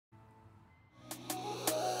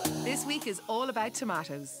This week is all about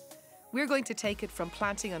tomatoes. We're going to take it from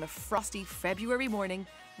planting on a frosty February morning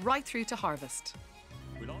right through to harvest.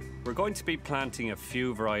 We're going to be planting a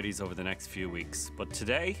few varieties over the next few weeks, but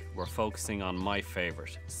today we're focusing on my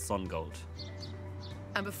favourite, Sun Gold.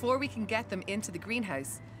 And before we can get them into the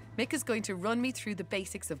greenhouse, Mick is going to run me through the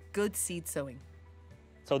basics of good seed sowing.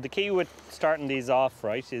 So the key with starting these off,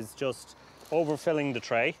 right, is just overfilling the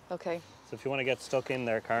tray. Okay. So if you want to get stuck in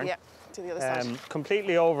there, Karen. Yeah, to the other side.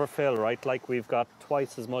 Completely overfill, right, like we've got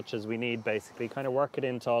twice as much as we need, basically. Kind of work it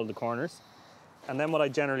into all the corners. And then what I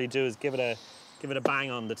generally do is give it a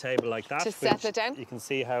bang on the table like that. To settle it down? You can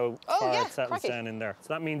see how far it settles down in there.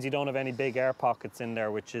 So that means you don't have any big air pockets in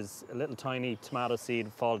there, which is a little tiny tomato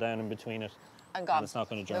seed fall down in between it. And gone. And it's not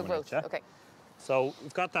going to germinate. No growth. Yeah? Okay. So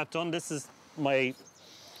we've got that done. This is my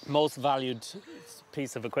most valued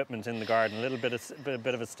piece of equipment in the garden, a little bit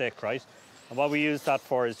of a stick, right? And what we use that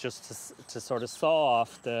for is just to sort of saw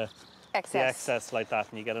off the excess like that,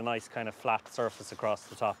 and you get a nice kind of flat surface across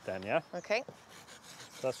the top then, yeah? Okay.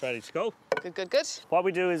 So that's ready to go. Good, good, good. What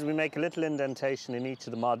we do is we make a little indentation in each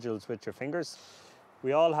of the modules with your fingers.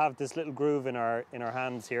 We all have this little groove in our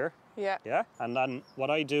hands here. Yeah. Yeah? And then what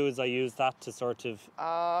I do is I use that to sort of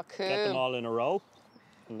get them all in a row.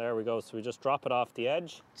 And there we go. So we just drop it off the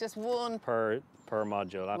edge. Just one per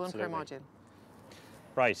module, absolutely. One per module.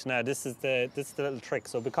 Right, now this is the little trick.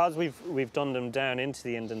 So because we've done them down into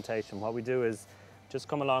the indentation, what we do is just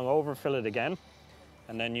come along, overfill it again,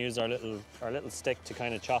 and then use our little stick to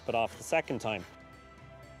kind of chop it off the second time.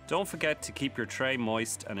 Don't forget to keep your tray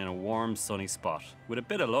moist and in a warm, sunny spot. With a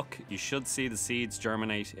bit of luck, you should see the seeds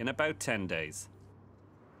germinate in about 10 days.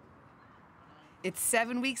 It's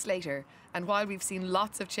 7 weeks later, and while we've seen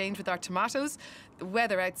lots of change with our tomatoes, the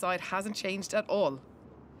weather outside hasn't changed at all.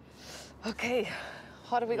 Okay,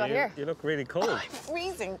 what have we got here? You look really cold. I'm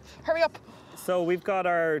freezing. Hurry up. So we've got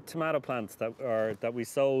our tomato plants that we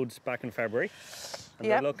sowed back in February. And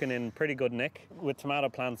they're looking in pretty good nick. With tomato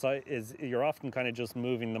plants, you're often kind of just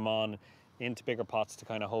moving them on into bigger pots to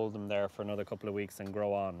kind of hold them there for another couple of weeks and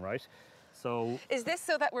grow on, right? So is this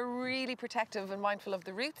so that we're really protective and mindful of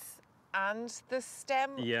the roots and the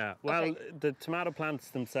stem? Yeah, well, the tomato plants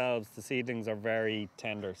themselves, the seedlings are very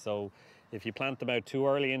tender. So if you plant them out too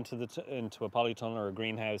early into a polytunnel or a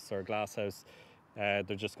greenhouse or a glass house, they're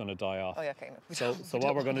just going to die off. Oh, yeah, okay. No, so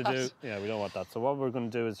what we're going to do, we don't want that. So what we're going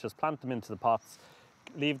to do is just plant them into the pots,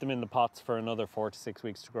 leave them in the pots for another 4 to 6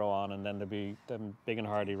 weeks to grow on, and then they'll be big and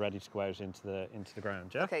hardy, ready to go out into the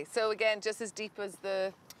ground. Yeah. Okay. So again, just as deep as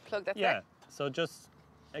the plug that's there. Yeah. So just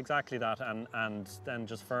exactly that, and then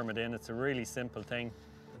just firm it in. It's a really simple thing.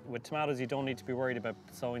 With tomatoes, you don't need to be worried about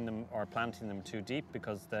sowing them or planting them too deep,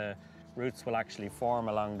 because the roots will actually form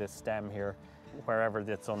along this stem here, wherever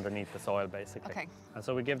it's underneath the soil, basically. Okay. And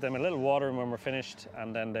so we give them a little water when we're finished,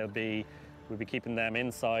 and then we'll be keeping them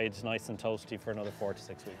inside nice and toasty for another 4 to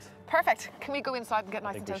 6 weeks. Perfect. Can we go inside and get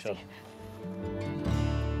nice and I think toasty?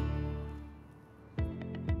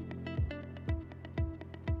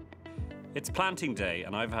 It's planting day,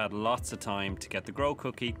 and I've had lots of time to get the Grow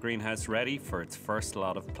Cookie greenhouse ready for its first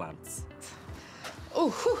lot of plants. Oh,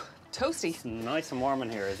 whew, toasty. It's nice and warm in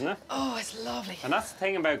here, isn't it? Oh, it's lovely. And that's the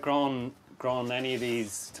thing about growing any of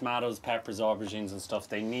these tomatoes, peppers, aubergines and stuff.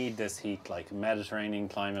 They need this heat, like Mediterranean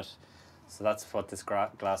climate. So that's what this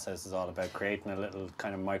glasshouse is all about, creating a little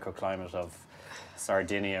kind of microclimate of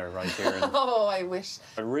Sardinia right here. Oh, I wish.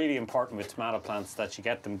 Really important with tomato plants that you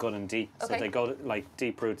get them good and deep. Okay. So they go like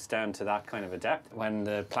deep roots down to that kind of a depth. When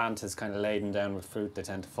the plant is kind of laden down with fruit, they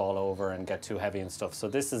tend to fall over and get too heavy and stuff. So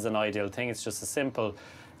this is an ideal thing. It's just a simple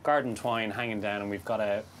garden twine hanging down, and we've got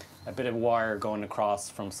a bit of wire going across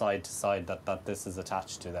from side to side that this is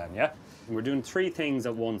attached to then, yeah? We're doing 3 things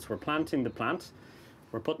at once. We're planting the plant,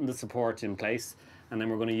 we're putting the support in place, and then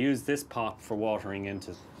we're going to use this pot for watering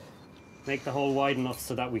into. Make the hole wide enough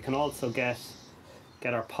so that we can also get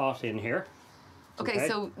our pot in here. Okay,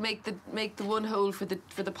 so make the one hole for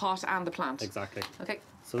the pot and the plant. Exactly. Okay.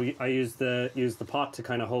 So I use the pot to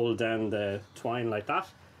kind of hold down the twine like that,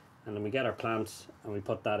 and then we get our plant and we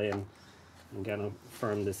put that in and get to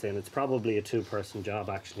firm this in. It's probably a 2-person job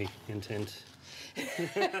actually, hint hint.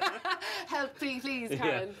 Help me, please,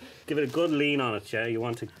 Karen. Yeah. Give it a good lean on it, yeah. You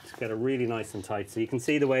want to get it really nice and tight. So you can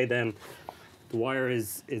see the way then the wire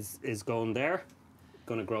is going there,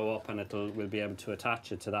 going to grow up, and we'll be able to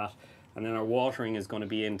attach it to that. And then our watering is going to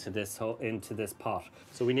be into this pot.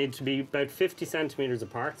 So we need to be about 50 centimeters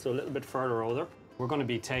apart, so a little bit further over. We're going to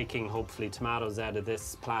be taking hopefully tomatoes out of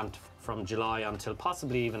this plant from July until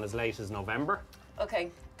possibly even as late as November.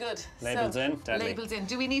 Okay, good. Labels in, deadly. Labels in.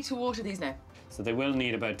 Do we need to water these now? So they will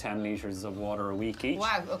need about 10 litres of water a week each.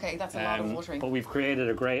 Wow, okay, that's a lot of watering. But we've created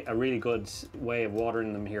a really good way of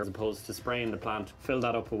watering them here as opposed to spraying the plant. Fill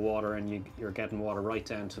that up with water and you're getting water right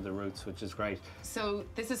down to the roots, which is great. So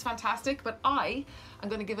this is fantastic, but I'm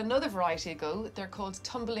going to give another variety a go. They're called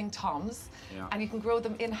tumbling toms, and you can grow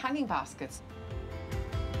them in hanging baskets.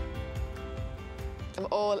 I'm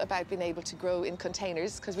all about being able to grow in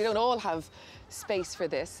containers because we don't all have space for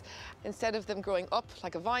this. Instead of them growing up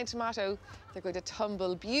like a vine tomato, they're going to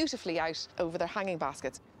tumble beautifully out over their hanging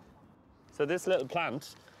baskets. So this little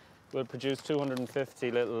plant will produce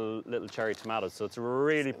 250 little cherry tomatoes. So it's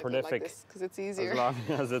really prolific. Because it's easier. As long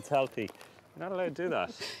as it's healthy. You're not allowed to do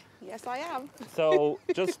that. Yes, I am. So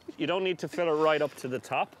you don't need to fill it right up to the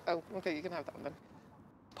top. Oh, okay, you can have that one then.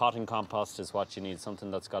 Potting compost is what you need, something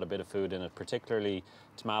that's got a bit of food in it, particularly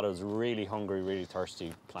tomatoes, really hungry, really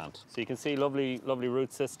thirsty plant. So you can see lovely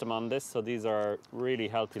root system on this. So these are really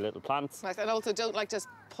healthy little plants. Nice, and also don't just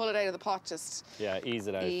pull it out of the pot, just ease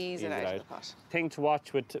it out. Ease it out of the pot. Thing to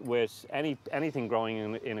watch with anything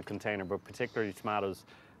growing in a container, but particularly tomatoes,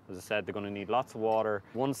 as I said, they're going to need lots of water.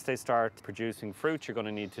 Once they start producing fruit, you're going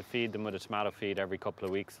to need to feed them with a tomato feed every couple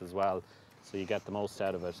of weeks as well, so you get the most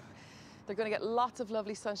out of it. They're going to get lots of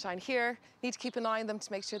lovely sunshine here. Need to keep an eye on them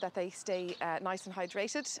to make sure that they stay nice and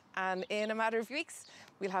hydrated. And in a matter of weeks,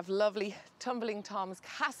 we'll have lovely tumbling toms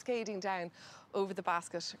cascading down over the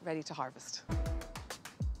basket, ready to harvest.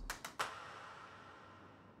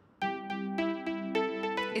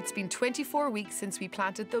 It's been 24 weeks since we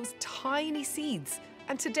planted those tiny seeds,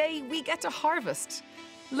 and today we get to harvest.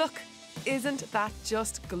 Look, isn't that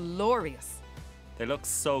just glorious? They look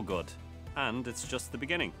so good, and it's just the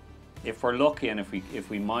beginning. If we're lucky and if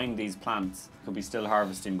we mind these plants, we'll be still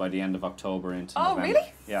harvesting by the end of October into November. Oh,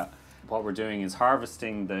 really? Yeah. What we're doing is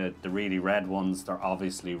harvesting the really red ones. They're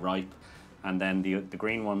obviously ripe. And then the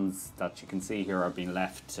green ones that you can see here are being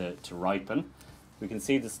left to ripen. We can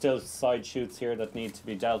see there's still side shoots here that need to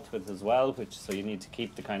be dealt with as well, so you need to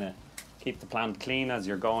keep the plant clean as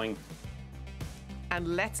you're going.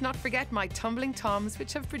 And let's not forget my tumbling toms,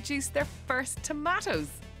 which have produced their first tomatoes.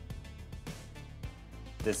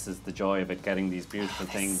 This is the joy of it, getting these beautiful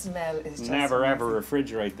things. The smell is just Never amazing. ever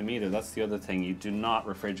refrigerate them either. That's the other thing. You do not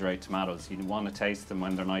refrigerate tomatoes. You want to taste them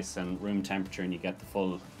when they're nice and room temperature, and you get the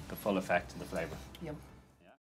full effect of the flavour. Yum.